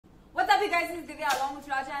up, you guys? This is Divya along with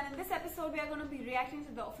Raja, and in this episode we are going to be reacting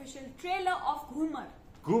to the official trailer of Ghoomer.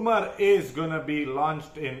 Ghoomer is going to be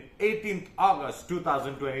launched in 18th August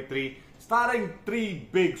 2023, starring three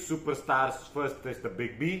big superstars. First is the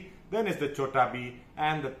Big B, then is the Chota B,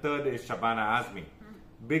 and the third is Shabana Azmi.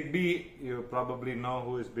 Big B, you probably know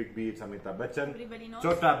who is Big B. It's Amitabh Bachchan. Everybody knows.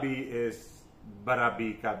 Chota B is Bara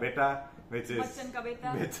B ka beta, which is Bachchan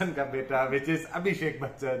ka beta, which is Abhishek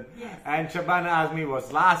Bachchan. Yes. And Shabana Azmi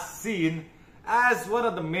was last seen as one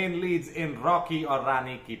of the main leads in Rocky or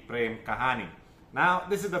Rani Ki Prem Kahani. Now,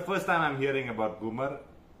 this is the first time I'm hearing about Ghoomer.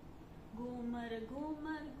 Ghoomer,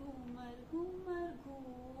 Ghoomer, Ghoomer, Ghoomer,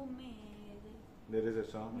 Ghoomer. There is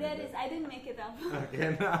a song. There is. I didn't make it up.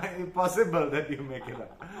 Okay, no, impossible that you make it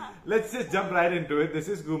up. Let's just jump right into it. This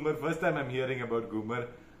is Ghoomer. First time I'm hearing about Ghoomer.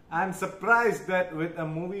 I'm surprised that with a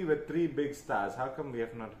movie with three big stars, how come we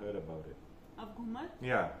have not heard about it? Of Ghoomer?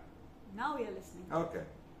 Yeah. Now we are listening. Okay.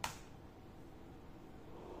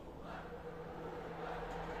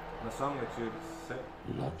 The song that you said.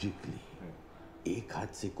 Logically एक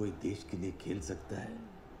हाथ से कोई देश के लिए खेल सकता है?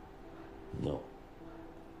 नो.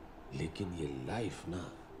 लेकिन ये लाइफ ना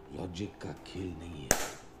लॉजिक का खेल नहीं है.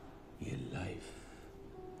 ये लाइफ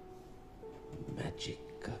मैजिक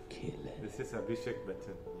का खेल है. This is Abhishek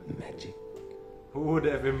Bachchan. Magic. Who would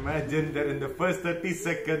have imagined that in the first 30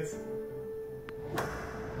 seconds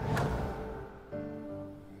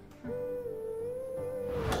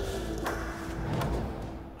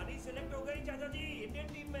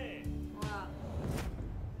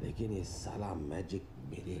लेकिन ये साला मैजिक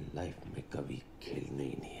मेरे लाइफ में कभी खेलने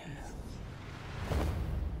ही नहीं आया.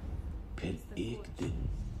 फिर एक दिन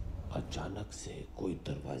अचानक से कोई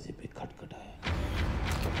दरवाजे पे खटखटाया.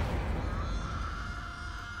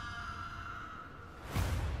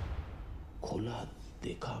 खोला,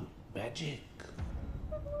 देखा मैजिक.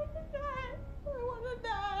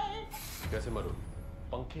 कैसे मरूं?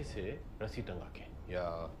 पंखे से रस्सी टंगा के या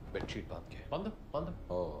बेडशीट बांध के? बांध.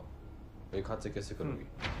 ओह, एक हाथ से कैसे करोगी?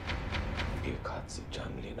 एक हाथ से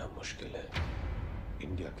जान लेना मुश्किल है.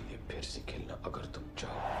 इंडिया के लिए फिर से खेलना अगर तुम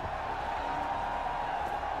चाहो,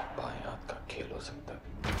 बाएं हाथ का खेल हो सकता है.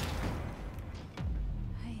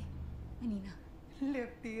 Hi, Anina.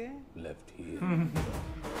 Lefty है. लेफ्ट ही है.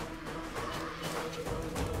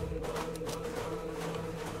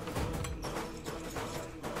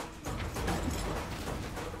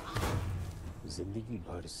 जिंदगी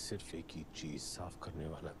भर सिर्फ एक ही चीज साफ करने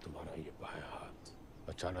वाला तुम्हारा ये बायां हाथ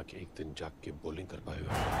अचानक एक दिन जाग के बॉलिंग कर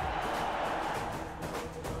पाएगा.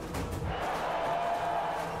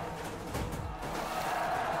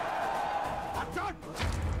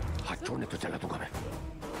 हाथ छोड़ने तो चला दूंगा मैं.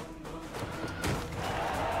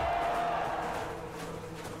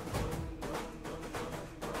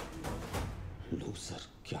 लूजर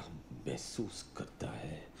क्या महसूस करता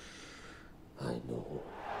है? I know.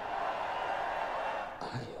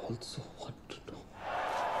 I also want to know.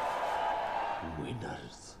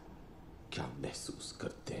 Winners क्या महसूस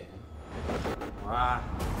करते हैं? wow.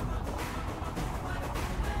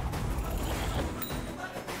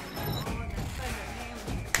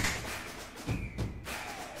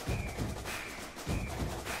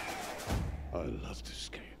 I love this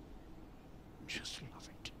game. Just love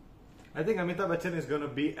it. I think Amitabh Bachchan is going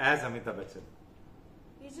to be as Amitabh Bachchan.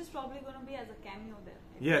 He's just probably going to be as a cameo there.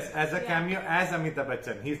 Yes, as a cameo as Amitabh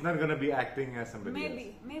Bachchan. He's not going to be acting as somebody else.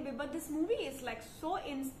 Maybe. But this movie is like so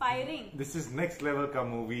inspiring. This is next level ka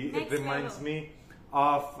movie. Next it reminds level. me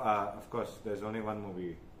of course, there's only one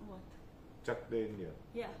movie. What? Chuck the India.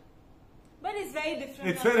 Yeah. But it's very different.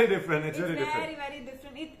 It's very different. It's very very, different. very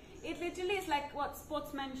different. It literally is like what?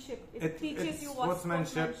 Sportsmanship. It teaches it's you what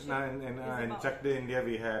sportsmanship in about. Chuck the India,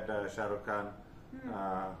 we had Shah Rukh Khan,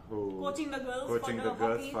 who Coaching the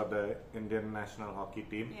girls for the Indian national hockey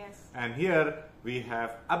team. Yes. And here we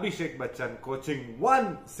have Abhishek Bachchan coaching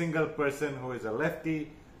one single person who is a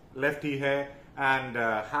lefty hair, and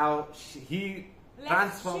how he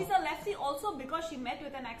transformed. She's a lefty also because she met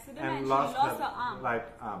with an accident and she lost lost her arm. right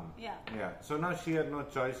arm. Yeah. So now she had no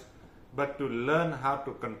choice but to learn how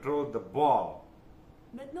to control the ball.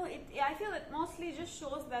 But no, I feel it mostly just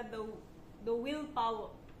shows that the willpower.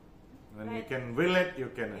 When you can will it,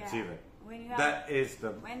 you can achieve it. When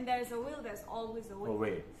there's a will, there's always a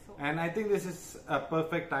way. So And I think this is a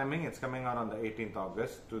perfect timing. It's coming out on the 18th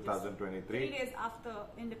August 2023. 3 days after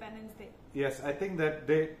Independence Day. Yes, I think that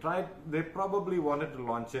they probably wanted to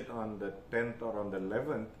launch it on the 10th or on the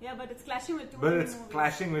 11th. Yeah, but it's clashing with too But many it's movies.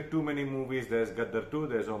 clashing with too many movies. There's Gaddar 2,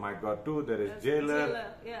 there's Oh My God 2, there is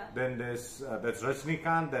Jailer. Yeah. Then that's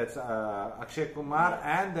Rajnikant, that's Akshay Kumar,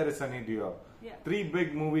 and there is Sunny Deol. Yeah. 3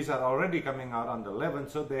 big movies are already coming out on the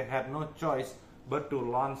 11th, so they had no choice but to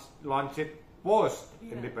launch it post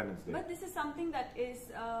Independence Day. But this is something that is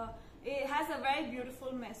it has a very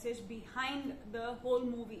beautiful message behind the whole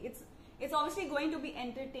movie. It's obviously going to be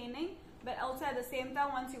entertaining, but also at the same time,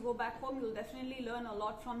 once you go back home, you'll definitely learn a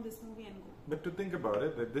lot from this movie and go. But to think about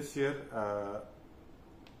it, that this year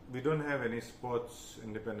we don't have any sports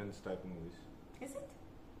independence type movies. Is it?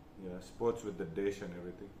 Yeah, sports with the dish and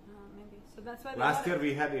everything. Maybe. So that's why. Last year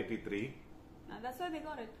we had 83. That's why they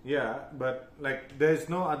got it. Yeah, but like there's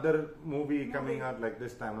no other movie coming out like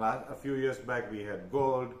this time. A few years back we had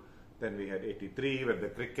Gold, then we had 83 with the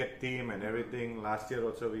cricket theme and everything. Last year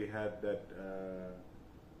also we had that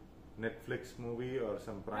Netflix movie or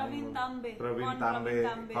some Prime movie. Praveen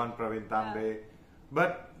Tambe. Yeah.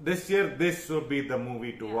 But this year this will be the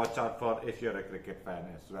movie to watch out for if you're a cricket fan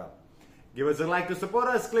as well. Give us a like to support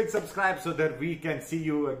us, click subscribe so that we can see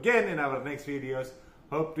you again in our next videos.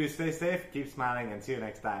 Hope to stay safe, keep smiling, and see you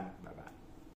next time. Bye bye.